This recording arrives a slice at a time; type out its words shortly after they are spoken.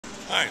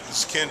Hi, this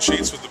is Ken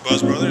Sheets with the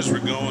BuzzBroz. We're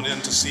going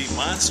in to see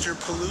Monster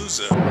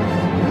Palooza.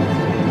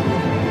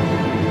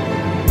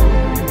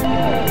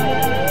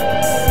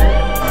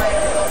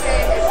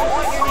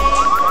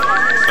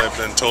 I've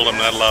been told I'm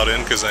not allowed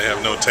in because I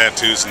have no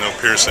tattoos and no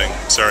piercing.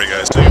 Sorry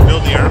guys. So you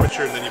build the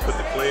armature and then you put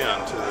the clay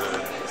onto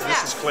the...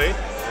 This is clay?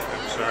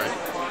 I'm sorry.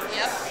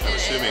 Yep. I'm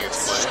assuming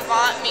it's clay.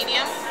 Chavant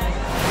medium.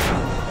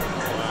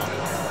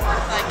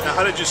 Wow. Now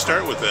how did you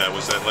start with that?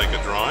 Was that like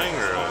a drawing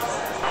or a...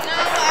 No,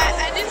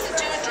 I didn't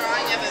do a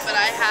drawing of it, but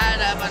I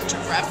had a bunch of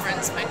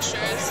reference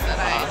pictures that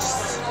I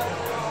just...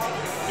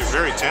 You're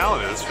very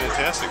talented. It's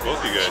fantastic,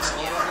 both you guys.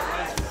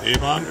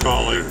 Avon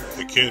caller.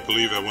 I can't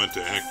believe I went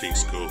to acting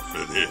school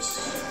for this.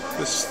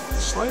 This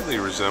slightly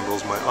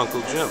resembles my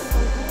Uncle Jim.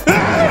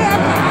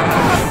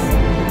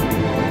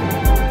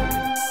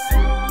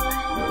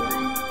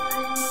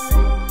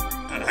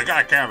 I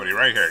got a cavity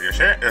right here. You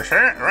see it? You see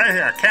it? Right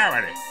here, a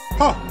cavity.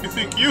 Huh, you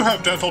think you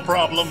have dental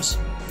problems?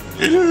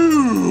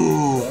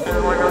 Ew.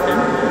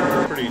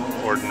 Pretty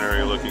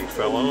ordinary looking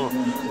fellow.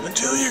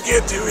 Until you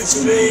get to his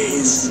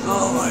face.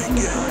 Oh my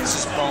god.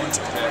 His bones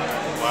are thick.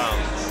 Wow.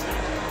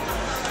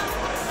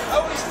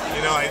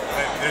 You know,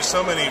 there's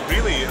so many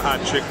really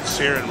hot chicks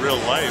here in real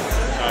life.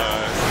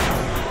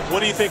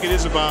 What do you think it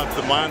is about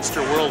the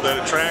monster world that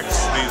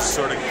attracts these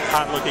sort of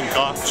hot-looking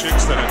goth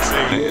chicks that I'm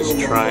seeing?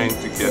 Is trying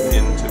to get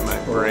into my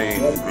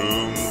brain.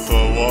 Room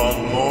for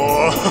one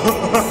more.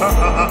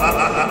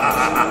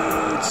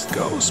 It's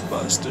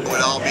Ghostbusters.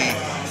 Would all be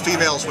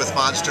females with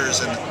monsters,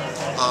 and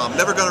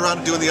never got around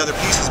to doing the other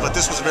pieces, but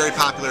this was a very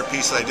popular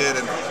piece that I did,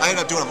 and I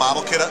ended up doing a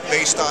model kit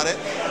based on it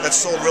that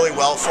sold really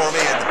well for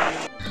me.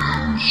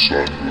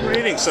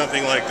 Reading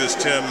something like this,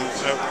 Tim,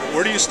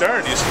 where do you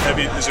start? Is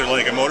there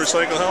like a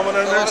motorcycle helmet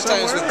on there? A lot of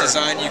times with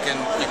design, you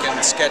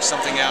can sketch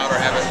something out or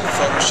have it in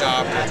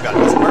Photoshop. It's got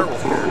this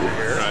werewolf character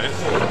here. Right.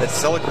 It's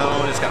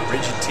silicone. It's got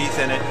rigid teeth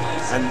in it,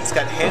 and it's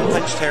got hand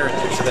punched hairs.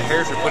 So the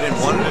hairs are put in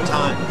one at a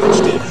time,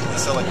 punched into the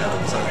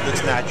silicone, so it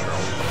looks natural.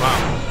 Wow.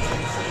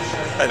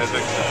 And the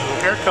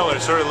hair color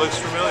sort of looks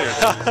familiar.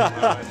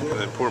 And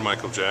then poor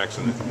Michael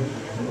Jackson.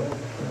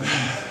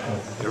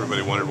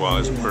 Everybody wondered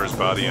where his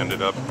body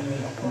ended up.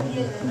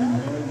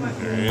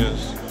 There he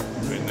is,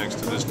 right next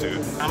to this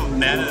dude. I'm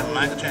mad at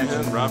Michael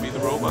Jackson. And Robbie the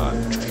Robot.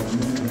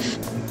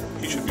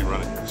 He should be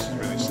running. This is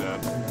really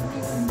sad.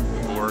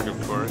 The Borg, of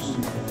course.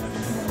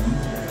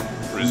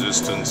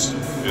 Resistance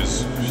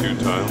is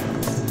futile.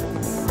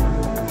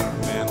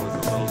 Man with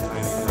a little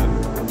tiny head.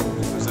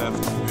 Who's that?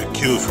 A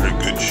kill for a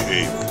good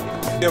shave.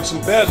 You have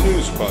some bad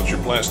news about your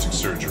plastic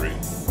surgery.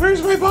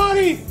 Where's my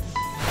body?